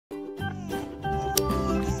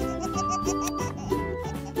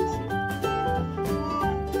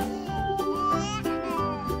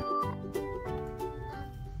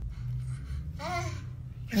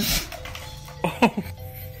Oh,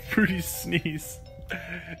 Fruity sneeze.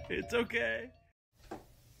 It's okay.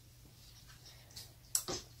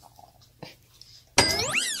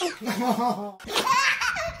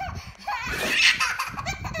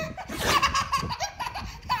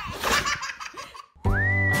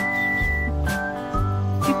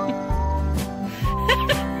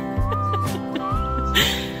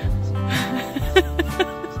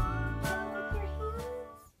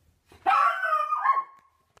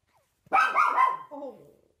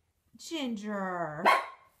 Ginger.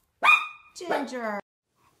 Ginger.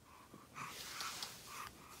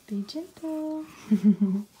 Be gentle.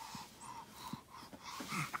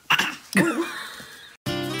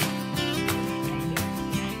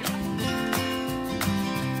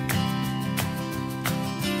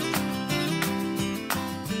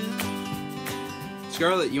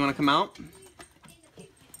 Scarlett, you want to come out? You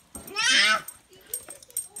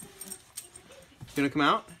want to come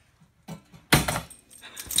out?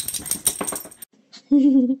 What are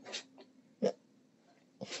you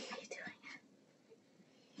doing?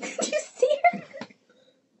 Did you see her?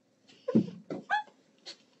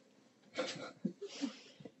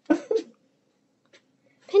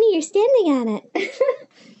 Penny, you're standing on it.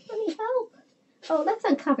 Let me help. Oh, let's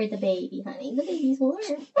uncover the baby, honey. The baby's warm.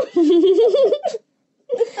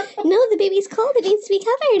 No, the baby's cold. It needs to be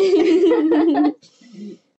covered.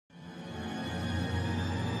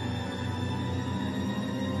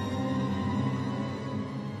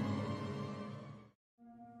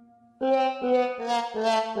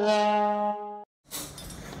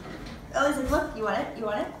 Ellie's like, look, you want it? You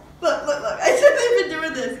want it? Look, look, look. I said they've been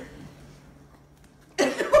doing this.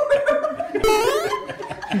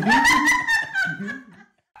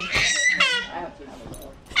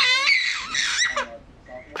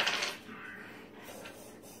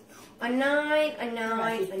 A 9, a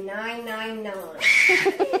 9, a 999.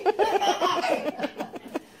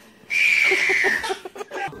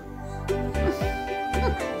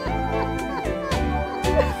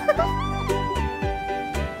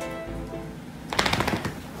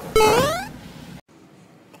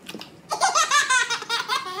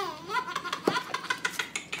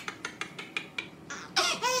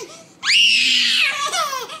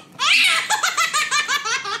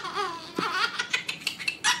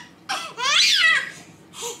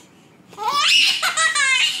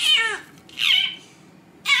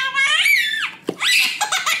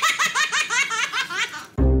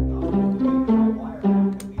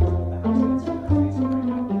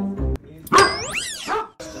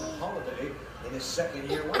 Second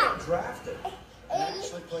year when I drafted and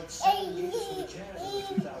actually played 7 games for the Jazz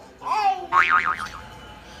in 2010.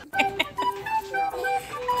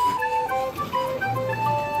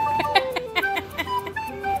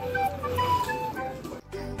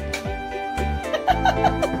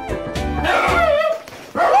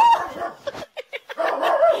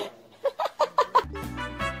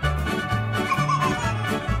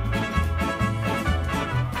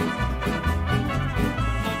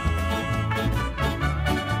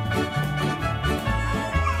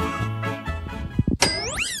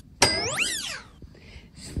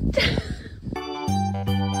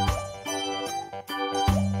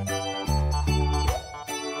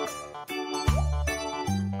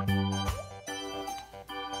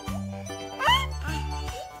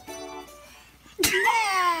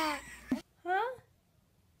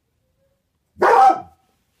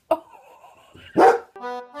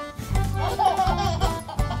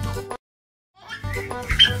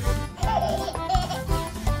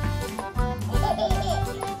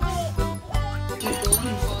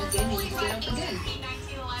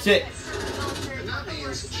 Sit.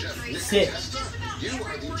 Sit. You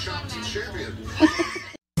are the chopped champion.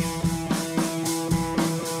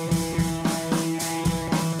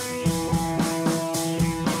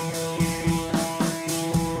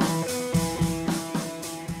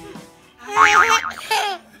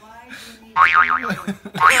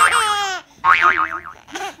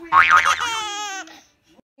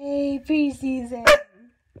 Hey, preseason.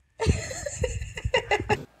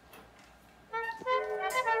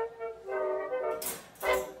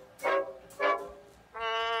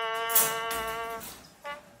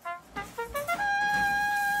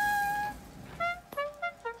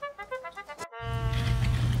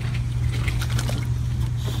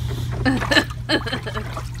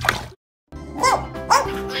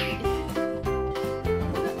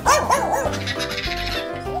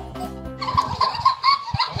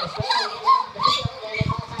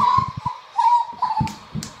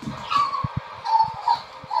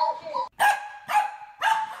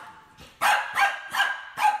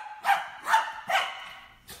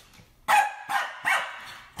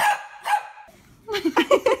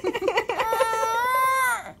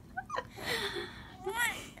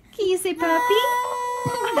 puppy?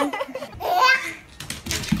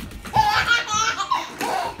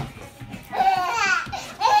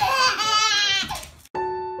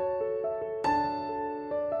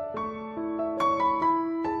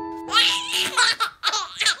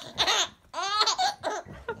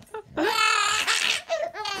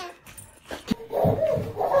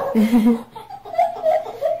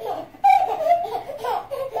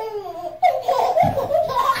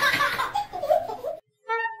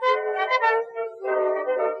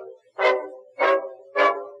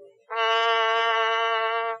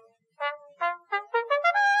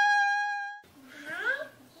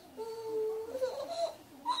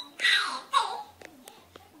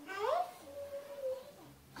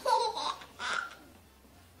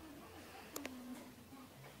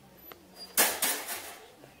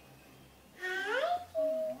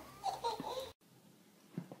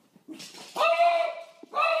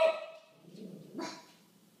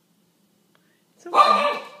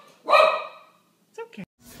 okay.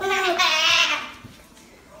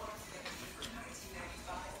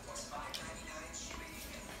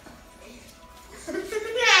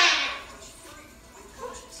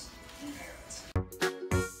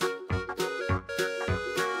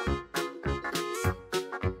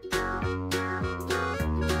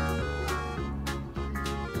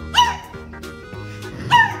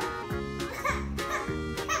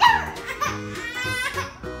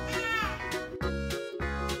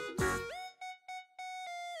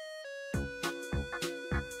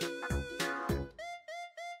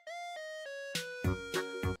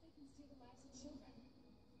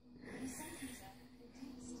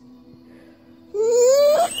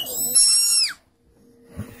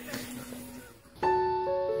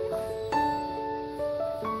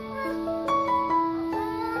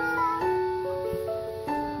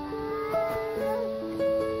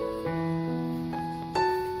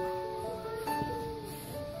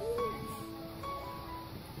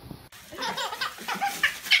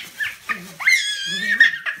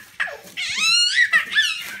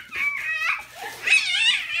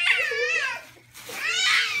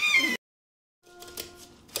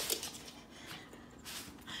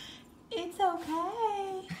 It's okay. It's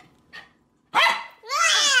okay.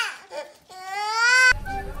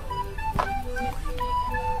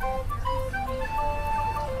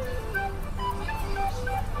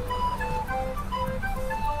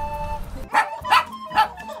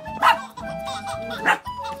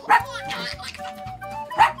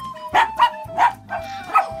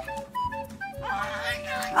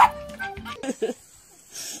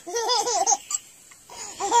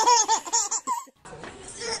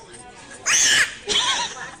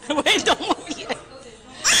 Wait, don't move yet.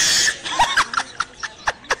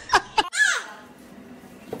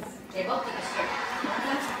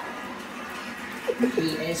 He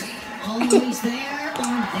is always there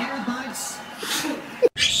or thereabouts.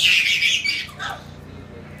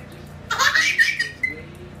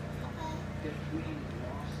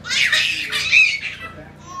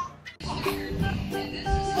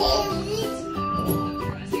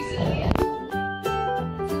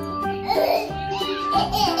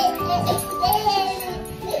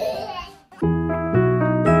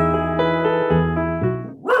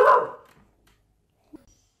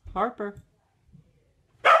 Harper.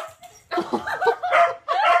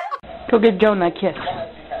 Go give Joan that kiss.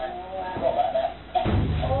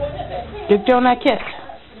 Give Joan that kiss.